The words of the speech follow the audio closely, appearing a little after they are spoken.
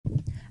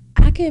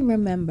can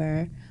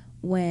remember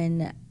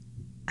when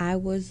I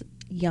was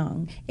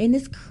young, and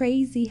it's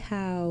crazy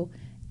how,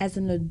 as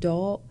an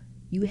adult,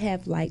 you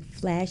have like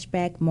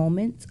flashback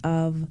moments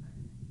of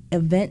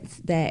events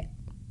that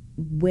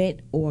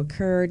went or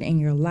occurred in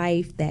your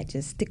life that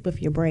just stick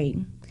with your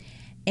brain.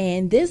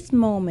 And this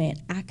moment,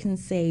 I can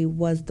say,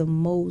 was the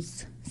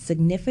most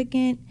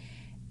significant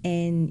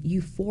and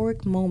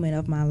euphoric moment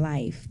of my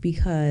life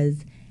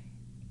because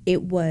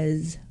it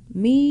was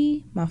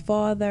me, my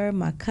father,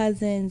 my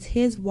cousins,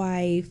 his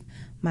wife,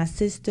 my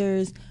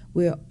sisters.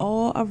 We're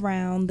all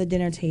around the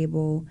dinner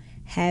table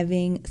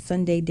having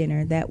Sunday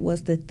dinner. That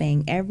was the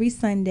thing. Every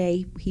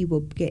Sunday, he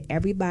would get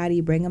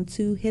everybody, bring them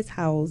to his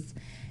house,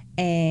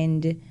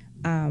 and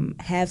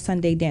have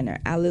Sunday dinner.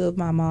 I live with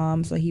my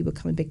mom, so he would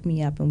come and pick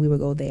me up, and we would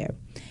go there.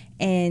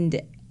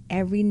 And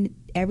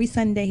every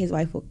Sunday, his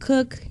wife would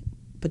cook,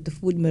 put the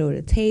food in the middle of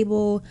the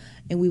table,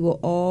 and we will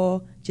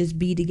all just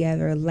be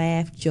together,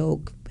 laugh,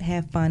 joke,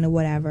 have fun or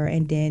whatever,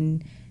 and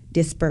then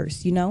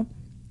disperse, you know?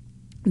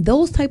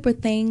 Those type of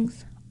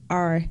things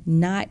are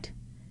not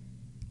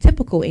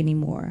typical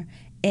anymore.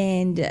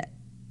 And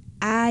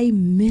I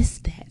miss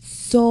that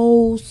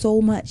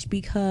so much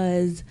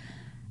because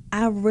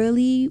I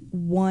really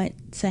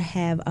want to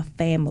have a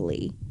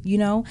family, you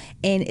know?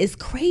 And it's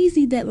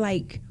crazy that,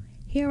 like,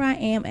 here I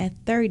am at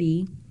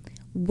 30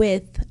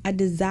 with a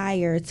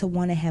desire to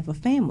want to have a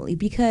family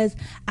because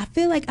I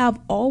feel like I've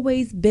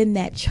always been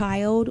that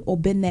child or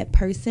been that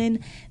person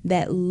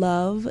that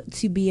love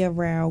to be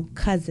around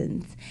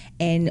cousins,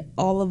 and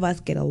all of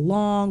us get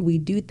along, we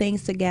do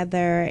things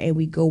together, and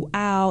we go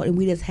out and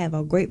we just have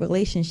a great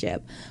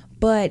relationship.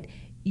 But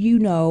you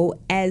know,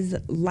 as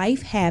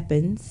life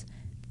happens,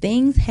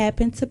 things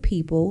happen to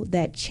people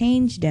that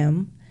change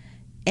them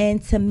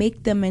and to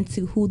make them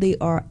into who they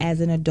are as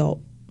an adult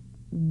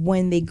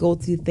when they go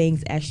through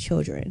things as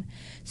children.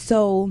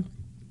 So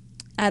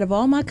out of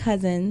all my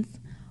cousins,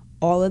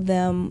 all of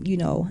them, you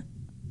know,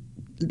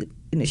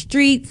 in the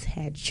streets,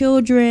 had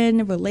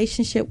children,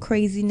 relationship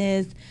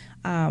craziness,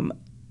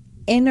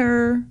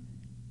 inner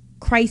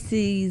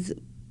crises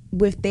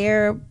with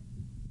their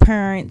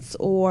parents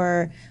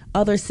or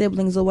other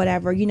siblings or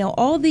whatever. You know,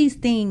 all these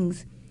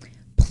things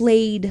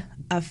played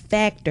a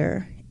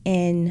factor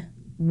in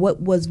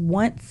what was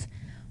once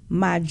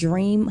my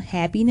dream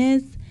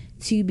happiness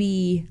to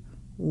be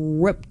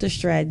ripped to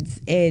shreds,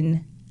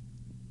 and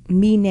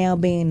me now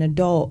being an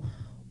adult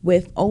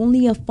with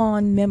only a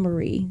fond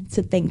memory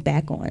to think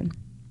back on.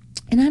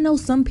 And I know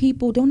some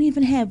people don't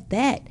even have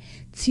that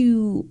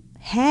to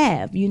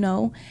have, you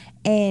know,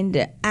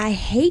 and I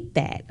hate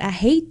that. I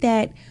hate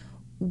that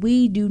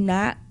we do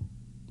not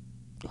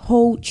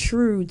hold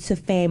true to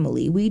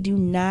family. We do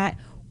not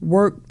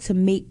work to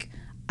make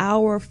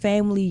our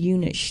family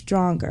unit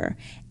stronger,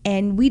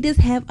 and we just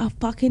have a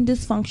fucking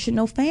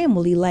dysfunctional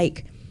family.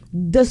 Like,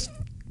 this,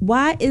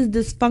 why is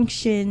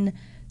dysfunction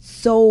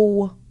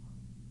so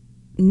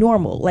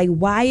normal? Like,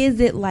 why is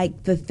it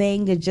like the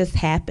thing that just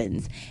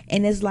happens?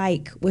 And it's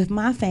like with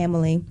my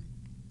family,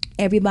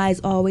 everybody's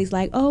always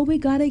like, oh, we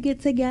gotta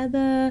get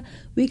together,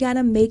 we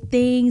gotta make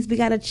things, we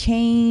gotta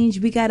change,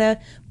 we gotta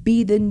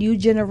be the new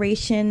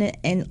generation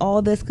and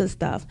all this good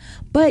stuff.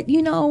 But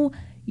you know,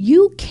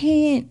 you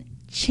can't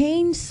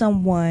change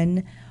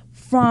someone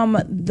from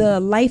the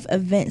life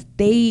events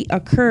they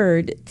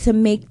occurred to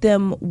make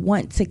them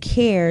want to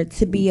care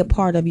to be a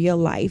part of your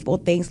life or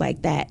things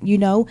like that. You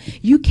know,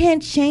 you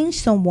can't change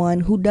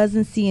someone who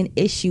doesn't see an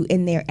issue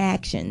in their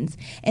actions.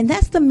 And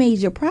that's the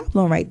major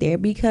problem right there,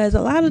 because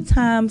a lot of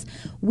times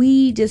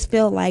we just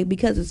feel like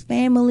because it's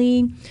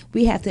family,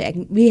 we have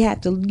to,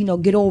 you know,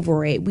 get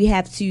over it. We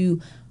have to,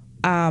 you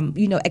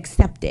know,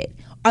 accept it.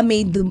 I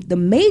mean, the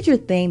major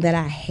thing that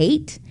I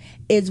hate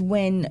is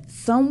when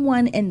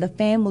someone in the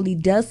family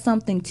does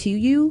something to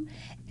you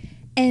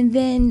and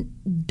then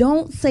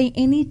don't say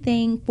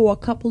anything for a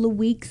couple of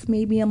weeks,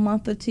 maybe a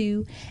month or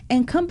two,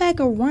 and come back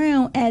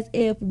around as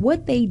if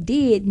what they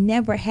did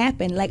never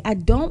happened. Like, I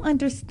don't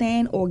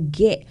understand or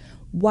get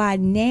why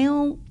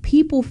now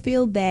people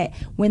feel that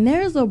when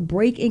there's a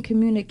break in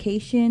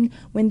communication,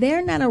 when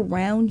they're not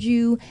around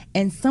you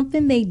and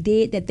something they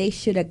did that they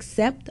should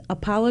accept,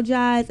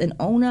 apologize, and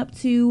own up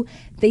to,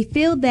 they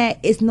feel that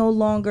it's no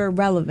longer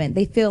relevant.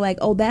 They feel like,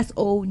 oh, that's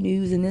old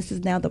news and this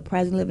is now the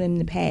present, living in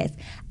the past.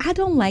 I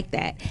don't like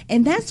that.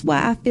 And that's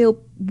why I feel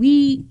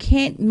we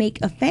can't make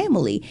a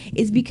family,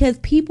 is because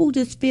people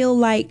just feel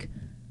like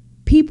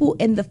people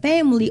in the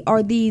family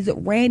are these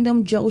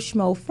random Joe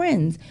Schmo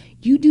friends.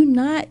 You do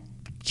not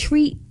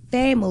treat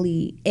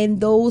family in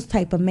those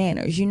type of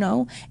manners, you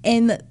know?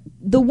 And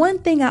the one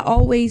thing I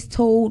always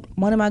told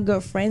one of my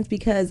good friends,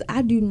 because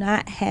I do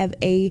not have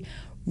a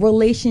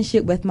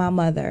relationship with my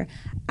mother,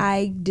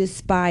 I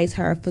despise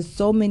her for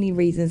so many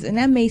reasons, and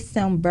that may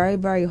sound very,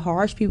 very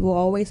harsh. People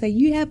always say,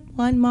 you have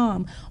one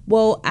mom.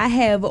 Well, I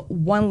have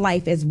one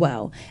life as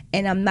well,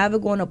 and I'm never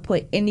going to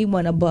put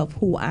anyone above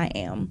who I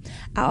am.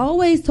 I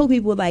always told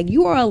people, like,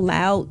 you are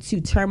allowed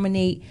to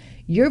terminate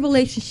your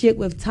relationship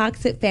with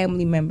toxic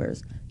family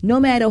members. no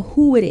matter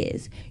who it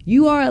is.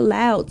 You are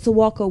allowed to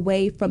walk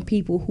away from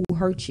people who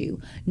hurt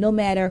you, no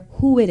matter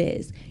who it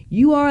is.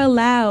 You are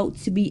allowed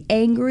to be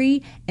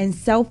angry and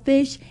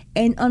selfish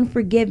and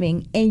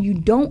unforgiving, and you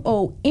don't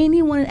owe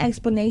anyone an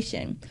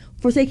explanation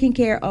for taking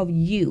care of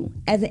you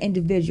as an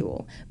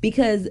individual,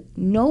 because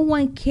no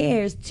one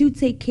cares to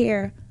take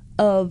care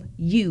of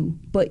you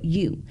but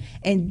you.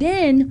 And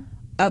then,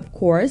 of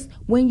course,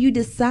 when you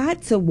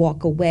decide to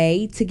walk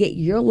away to get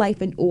your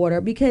life in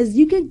order, because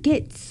you can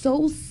get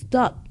so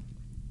stuck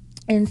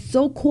and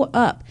so caught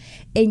up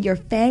in your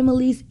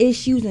family's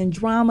issues and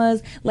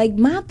dramas. Like,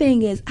 my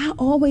thing is, I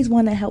always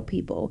want to help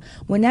people.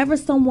 Whenever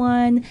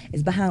someone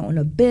is behind on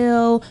a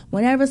bill,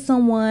 whenever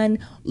someone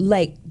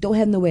like don't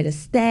have nowhere to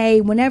stay,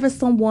 whenever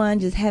someone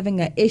just having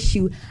an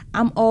issue,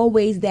 I'm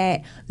always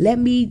that, let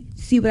me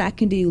see what I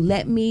can do.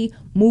 Let me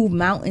move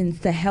mountains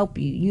to help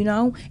you, you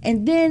know?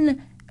 And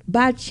then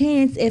by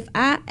chance, if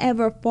I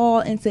ever fall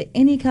into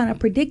any kind of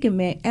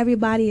predicament,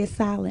 everybody is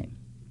silent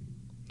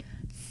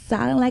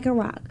like a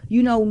rock.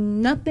 You know,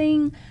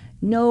 nothing,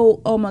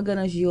 no, oh my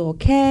goodness, you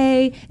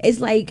okay?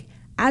 It's like,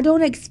 I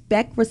don't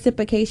expect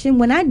reciprocation.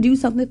 When I do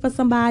something for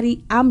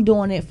somebody, I'm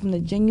doing it from the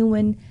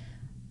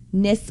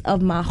genuineness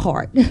of my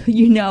heart.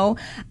 You know,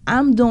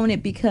 I'm doing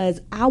it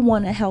because I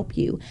want to help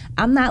you.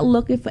 I'm not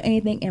looking for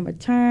anything in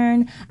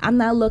return. I'm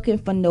not looking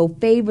for no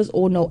favors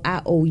or no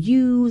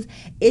IOUs.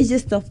 It's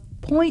just the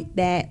point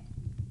that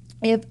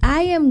if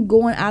I am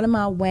going out of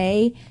my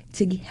way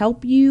to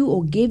help you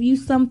or give you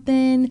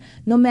something,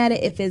 no matter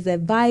if it's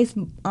advice,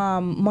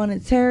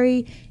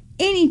 monetary,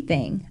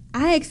 anything,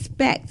 I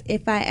expect,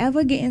 if I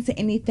ever get into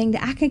anything,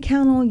 that I can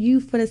count on you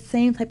for the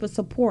same type of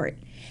support.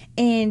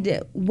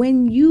 And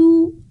when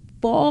you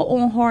fall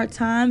on hard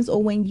times,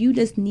 or when you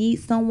just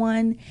need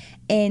someone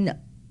and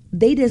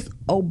they just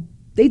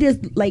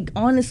like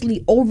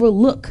honestly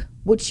overlook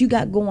what you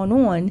got going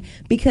on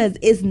because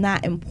it's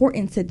not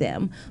important to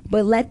them,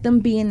 but let them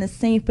be in the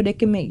same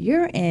predicament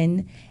you're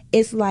in,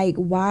 it's like,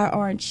 why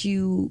aren't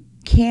you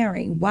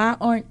caring? Why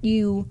aren't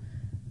you,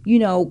 you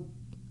know,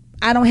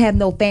 I don't have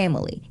no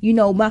family. You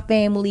know, my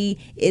family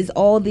is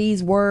all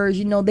these words,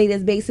 you know, they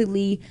just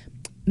basically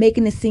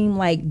making it seem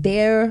like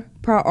their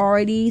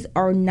priorities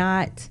are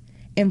not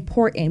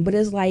important. But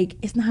it's like,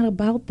 it's not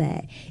about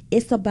that.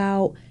 It's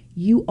about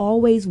you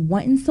always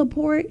wanting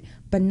support,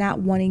 but not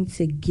wanting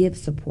to give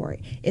support.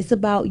 It's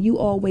about you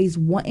always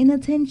wanting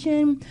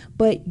attention,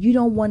 but you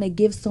don't want to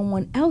give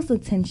someone else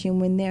attention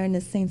when they're in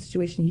the same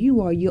situation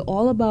you are. You're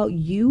all about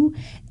you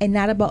and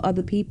not about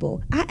other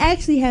people. I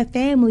actually have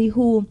family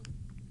who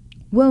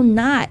will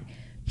not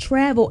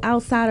travel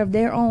outside of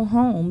their own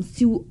homes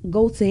to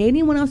go to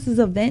anyone else's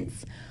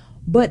events,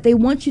 but they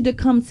want you to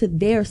come to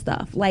their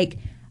stuff, like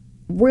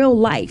real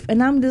life.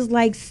 And I'm just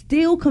like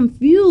still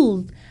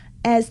confused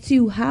as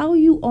to how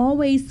you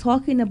always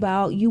talking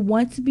about you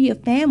want to be a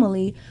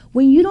family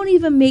when you don't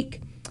even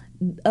make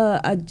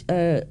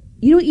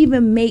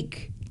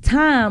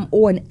time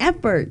or an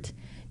effort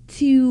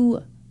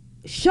to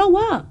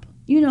show up.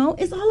 You know,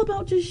 it's all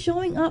about just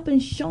showing up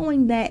and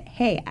showing that,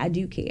 hey, I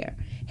do care.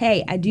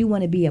 Hey, I do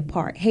want to be a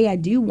part. Hey, I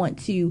do want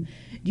to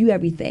do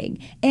everything.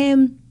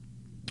 And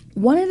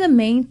one of the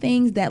main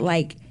things that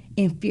like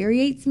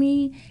infuriates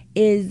me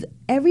is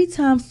every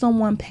time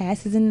someone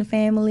passes in the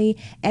family,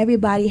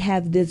 everybody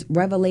have this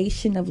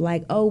revelation of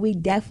like, oh, we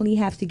definitely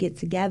have to get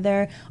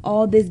together.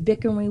 All this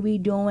bickering we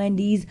doing,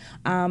 these,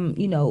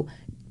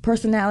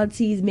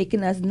 personalities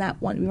making us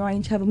not want to be around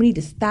each other. We need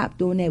to stop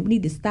doing that. We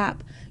need to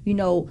stop,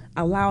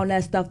 allowing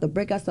that stuff to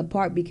break us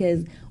apart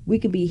because we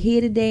could be here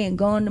today and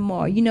gone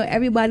tomorrow. You know,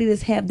 everybody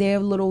just have their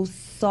little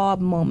sob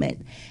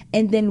moment.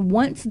 And then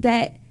once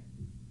that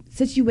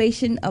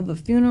situation of a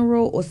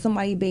funeral or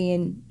somebody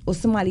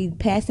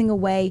passing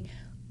away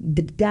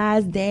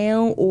dies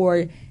down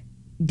or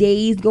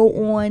days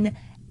go on,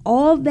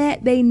 all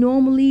that they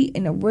normally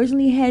and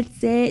originally had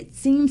said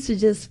seems to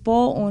just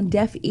fall on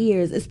deaf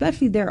ears,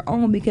 especially their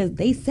own, because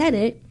they said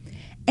it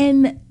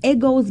and it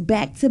goes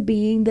back to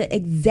being the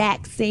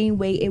exact same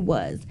way it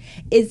was.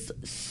 It's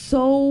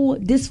so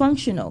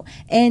dysfunctional.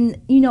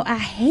 And, I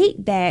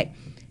hate that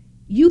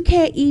you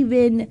can't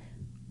even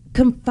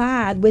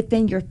confide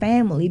within your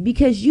family,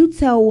 because you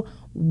tell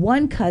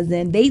one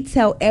cousin, they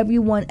tell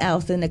everyone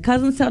else, and the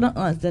cousins tell the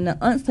aunts, and the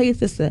aunts tell your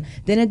sister,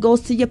 then it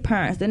goes to your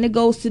parents, then it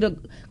goes to the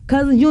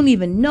cousins you don't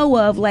even know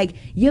of. Like,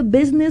 your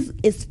business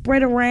is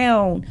spread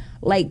around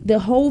like the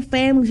whole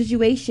family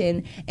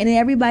situation, and then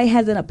everybody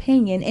has an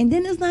opinion, and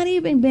then it's not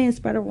even being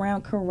spread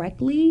around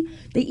correctly.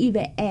 They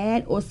either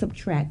add or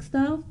subtract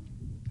stuff,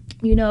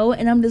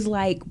 and I'm just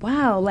like,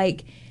 wow,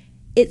 like,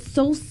 it's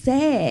so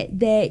sad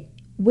that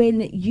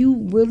when you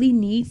really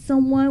need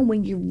someone,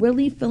 when you're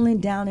really feeling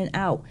down and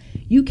out,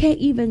 you can't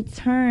even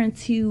turn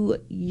to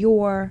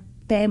your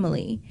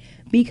family,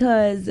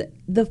 because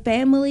the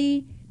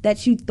family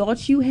that you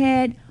thought you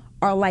had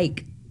are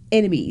like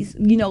enemies.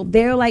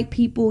 They're like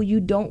people you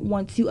don't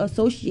want to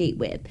associate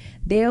with.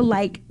 They're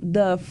like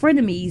the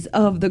frenemies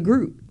of the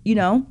group,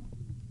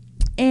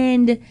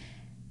 And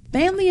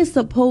family is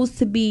supposed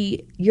to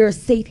be your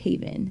safe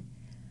haven.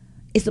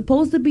 It's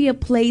supposed to be a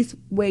place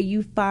where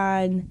you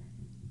find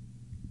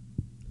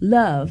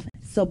love,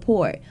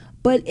 support,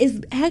 but it's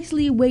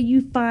actually where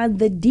you find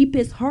the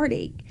deepest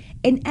heartache.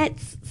 And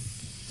that's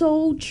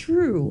so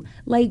true.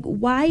 Like,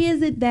 why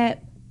is it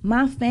that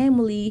my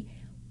family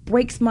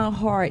breaks my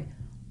heart,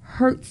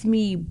 hurts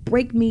me,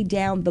 break me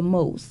down the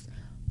most?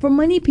 For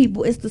many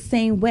people, it's the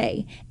same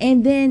way.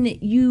 And then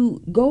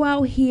you go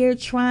out here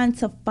trying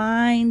to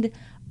find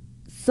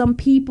some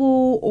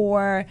people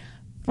or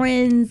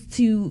friends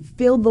to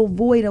fill the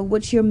void of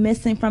what you're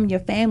missing from your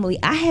family.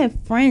 I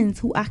have friends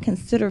who I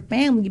consider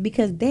family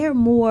because they're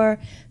more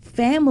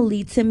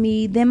family to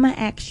me than my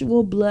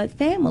actual blood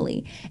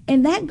family.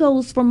 And that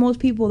goes for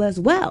most people as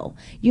well.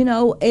 You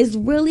know, it's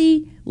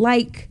really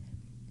like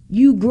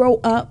you grow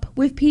up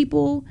with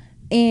people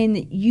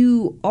and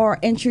you are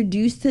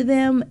introduced to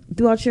them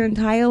throughout your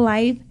entire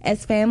life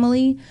as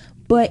family.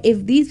 But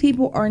if these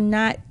people are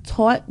not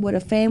taught what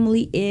a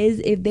family is,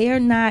 if they are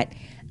not,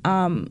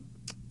 and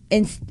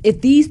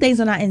if these things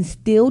are not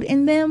instilled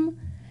in them,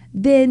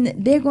 then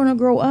they're going to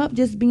grow up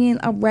just being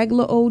a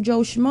regular old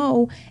Joe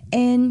Schmo.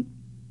 And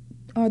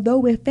although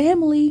we're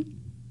family,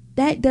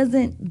 that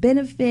doesn't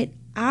benefit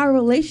our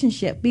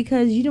relationship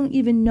because you don't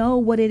even know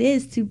what it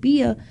is to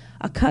be a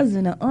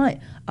cousin, an aunt,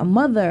 a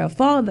mother, a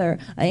father,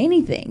 or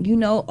anything. You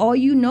know, all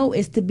you know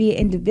is to be an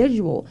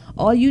individual.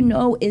 All you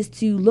know is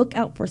to look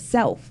out for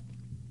self.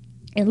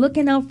 And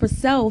looking out for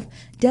self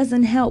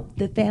doesn't help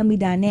the family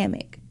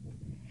dynamic.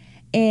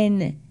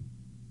 And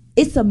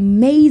it's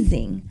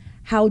amazing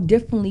how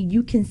differently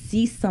you can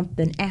see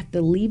something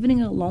after leaving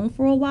it alone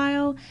for a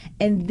while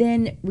and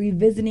then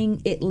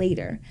revisiting it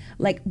later.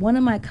 Like one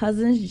of my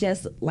cousins,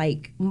 just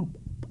like,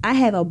 I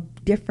have a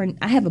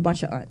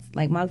bunch of aunts.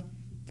 Like my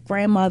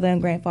grandmother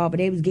and grandfather,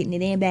 they was getting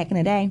it in back in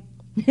the day.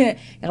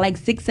 Like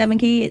 6, 7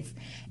 kids.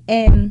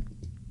 And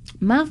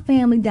my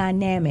family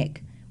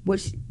dynamic,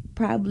 which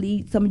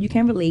probably some of you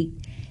can relate,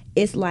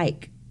 is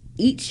like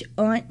each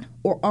aunt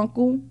or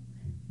uncle,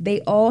 they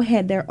all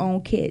had their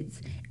own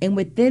kids. And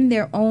within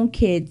their own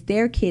kids,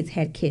 their kids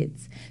had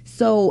kids.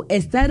 So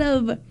instead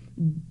of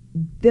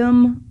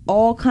them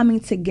all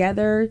coming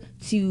together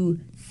to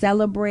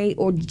celebrate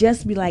or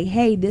just be like,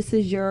 hey, this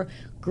is your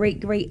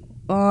great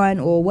aunt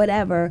or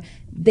whatever,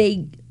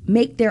 they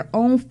make their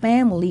own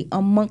family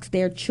amongst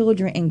their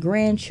children and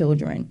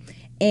grandchildren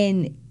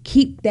and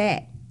keep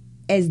that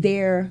as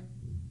their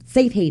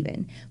safe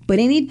haven. But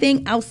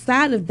anything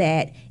outside of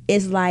that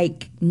is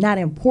like not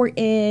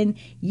important.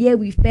 Yeah,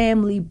 we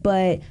family,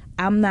 but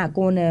I'm not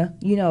going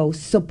to,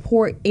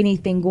 support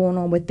anything going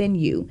on within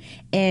you.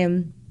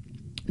 And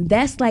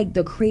that's like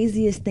the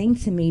craziest thing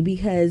to me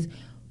because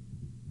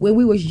when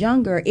we was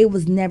younger, it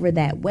was never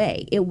that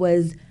way. It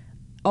was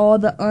all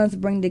the aunts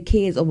bring the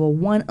kids over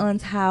one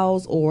aunt's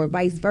house or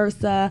vice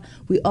versa.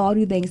 We all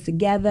do things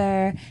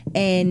together.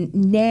 And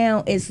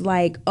now it's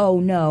like, oh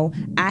no,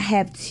 I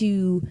have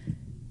to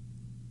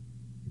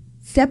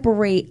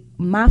separate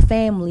my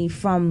family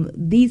from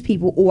these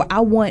people, or I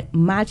want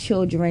my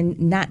children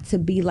not to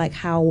be like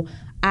how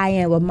I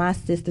am with my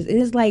sisters. And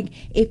it's like,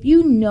 if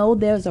you know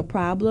there's a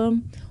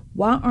problem,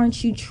 why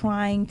aren't you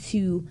trying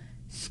to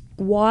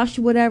squash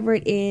whatever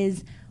it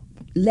is,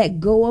 let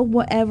go of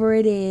whatever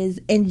it is,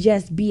 and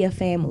just be a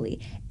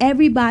family?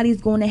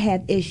 Everybody's going to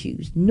have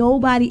issues.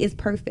 Nobody is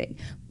perfect.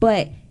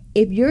 But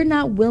if you're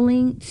not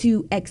willing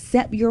to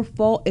accept your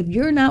fault, if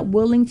you're not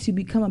willing to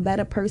become a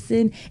better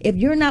person, if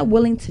you're not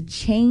willing to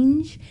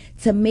change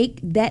to make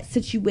that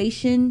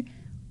situation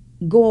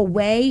go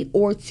away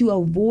or to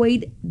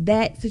avoid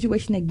that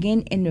situation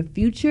again in the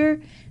future,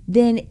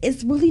 then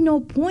it's really no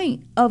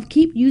point of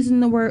keep using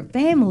the word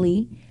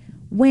family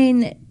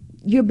when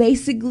you're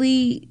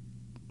basically,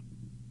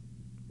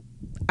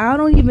 I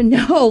don't even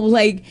know,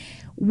 like,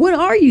 what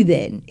are you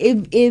then?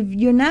 If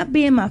you're not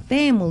being my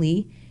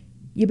family,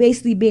 you're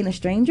basically being a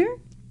stranger?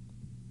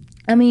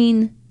 I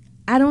mean,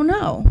 I don't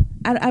know.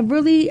 I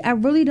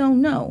really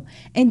don't know.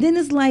 And then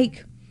it's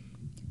like,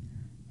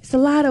 it's a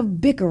lot of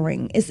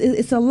bickering.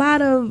 It's a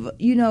lot of,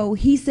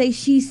 he say,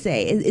 she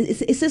say.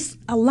 It's just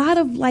a lot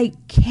of like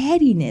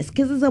cattiness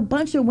because there's a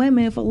bunch of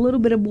women with a little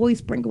bit of boys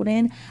sprinkled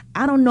in.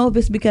 I don't know if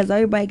it's because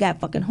everybody got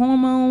fucking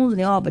hormones and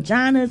they all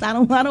vaginas. I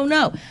don't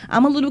know.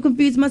 I'm a little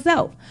confused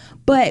myself.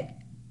 But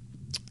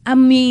I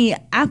mean,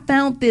 I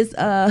found this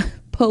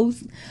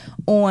post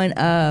on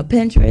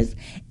Pinterest,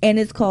 and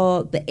it's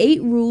called The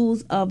 8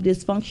 Rules of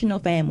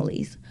Dysfunctional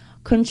Families.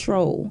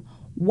 Control.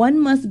 One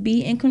must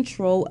be in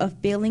control of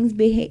feelings,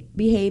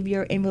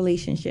 behavior, and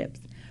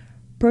relationships.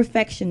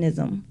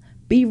 Perfectionism.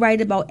 Be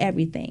right about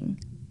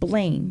everything.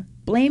 Blame.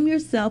 Blame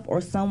yourself or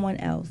someone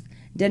else.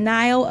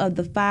 Denial of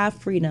the 5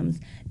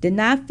 freedoms.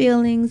 Deny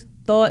feelings,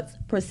 thoughts,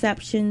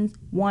 perceptions,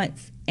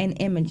 wants, and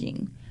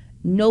imaging.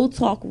 No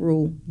talk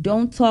rule.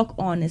 Don't talk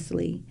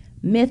honestly.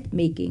 Myth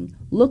making.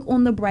 Look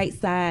on the bright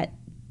side.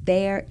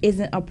 There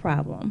isn't a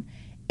problem.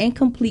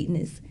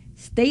 Incompleteness.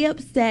 Stay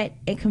upset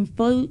and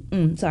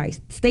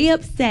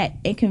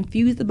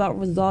confused about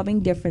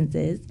resolving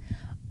differences.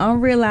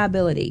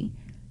 Unreliability.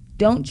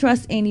 Don't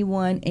trust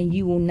anyone and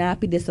you will not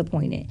be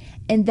disappointed.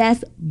 And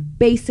that's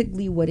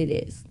basically what it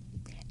is.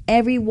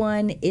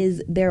 Everyone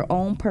is their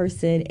own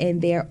person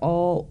and they're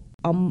all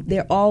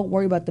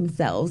worried about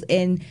themselves.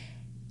 And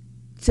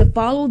to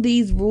follow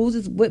these rules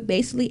is what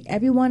basically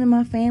everyone in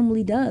my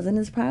family does. And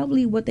it's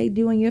probably what they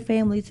do in your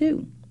family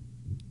too.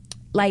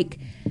 Like,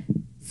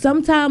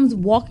 sometimes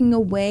walking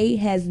away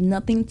has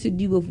nothing to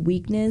do with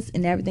weakness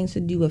and everything to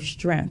do with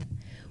strength.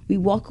 We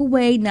walk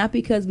away not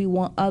because we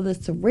want others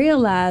to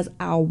realize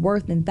our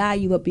worth and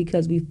value, but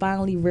because we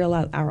finally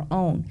realize our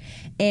own.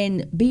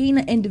 And being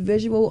an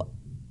individual,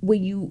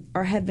 when you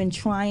have been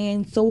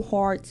trying so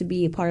hard to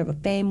be a part of a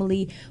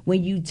family,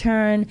 when you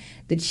turn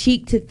the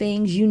cheek to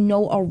things you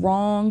know are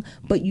wrong,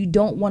 but you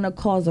don't want to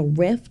cause a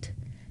rift,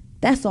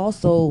 that's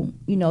also,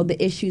 the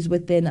issues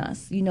within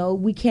us.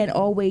 We can't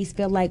always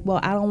feel like, well,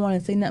 I don't want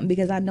to say nothing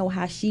because I know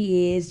how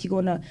she is. She's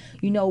going to,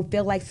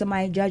 feel like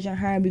somebody judging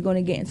her and we're going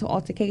to get into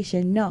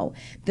altercation. No.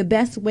 The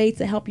best way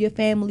to help your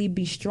family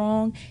be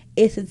strong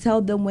is to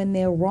tell them when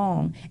they're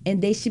wrong.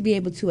 And they should be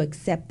able to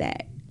accept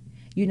that.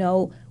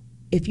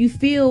 If you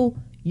feel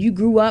you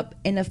grew up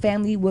in a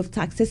family with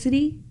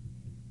toxicity,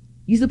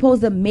 you're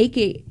supposed to make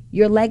it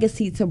your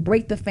legacy to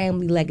break the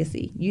family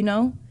legacy,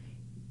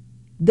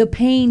 The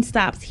pain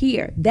stops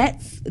here.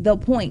 That's the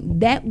point.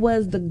 That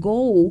was the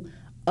goal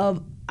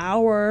of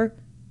our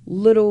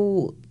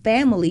little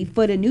family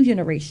for the new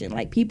generation.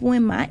 Like people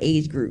in my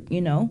age group,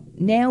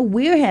 Now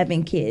we're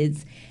having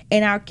kids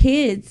and our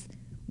kids,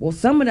 well,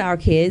 some of our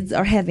kids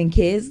are having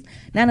kids.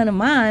 Not none of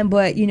mine,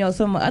 but,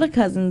 some of my other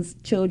cousins'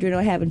 children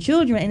are having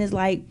children. And it's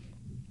like,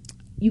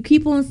 you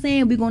keep on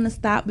saying we're going to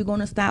stop, we're going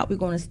to stop, we're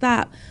going to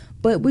stop.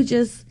 But we're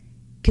just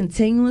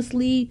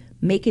continuously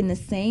making the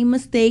same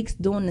mistakes,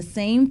 doing the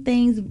same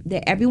things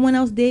that everyone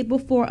else did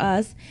before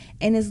us.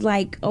 And it's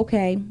like,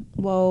 okay,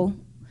 well,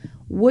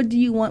 what do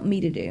you want me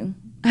to do?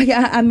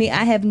 I mean,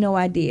 I have no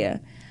idea.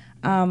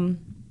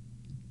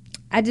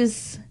 I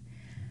just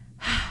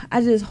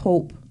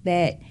hope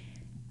that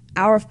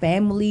our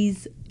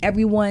families,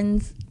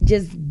 everyone's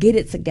just get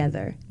it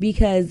together,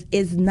 because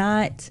it's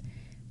not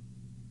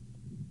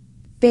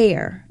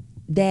fair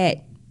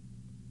that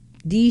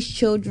these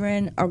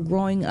children are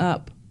growing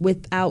up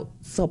without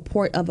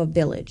support of a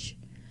village.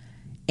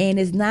 And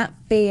it's not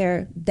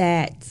fair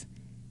that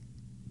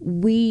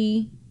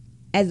we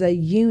as a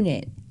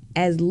unit,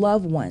 as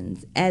loved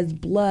ones, as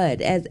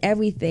blood, as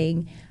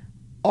everything,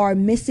 are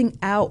missing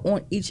out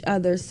on each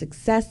other's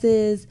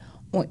successes,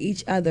 on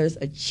each other's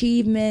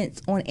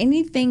achievements, on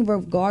anything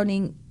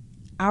regarding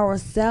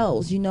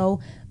ourselves.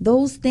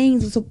 Those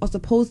things are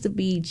supposed to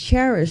be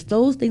cherished.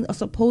 Those things are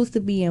supposed to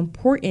be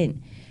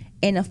important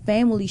in a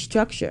family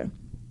structure.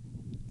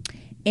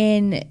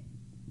 And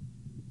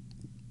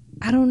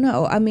I don't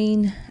know. I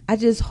mean, I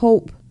just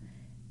hope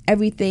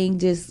everything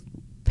just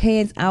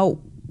pans out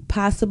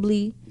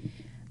possibly,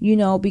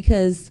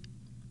 because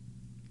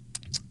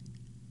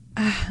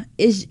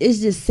it's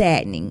just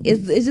saddening.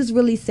 It's just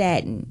really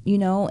saddening,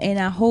 and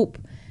I hope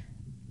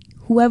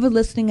whoever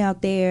listening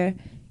out there,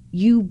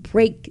 you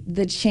break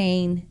the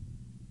chain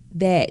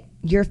that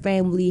your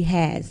family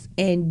has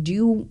and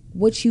do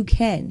what you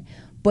can.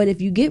 But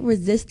if you get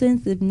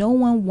resistance, if no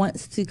one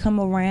wants to come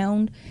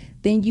around,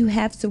 then you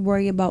have to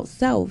worry about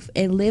self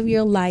and live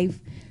your life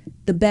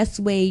the best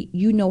way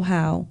you know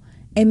how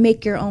and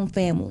make your own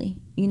family.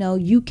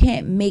 You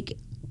can't make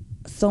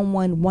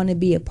someone want to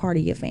be a part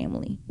of your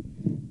family.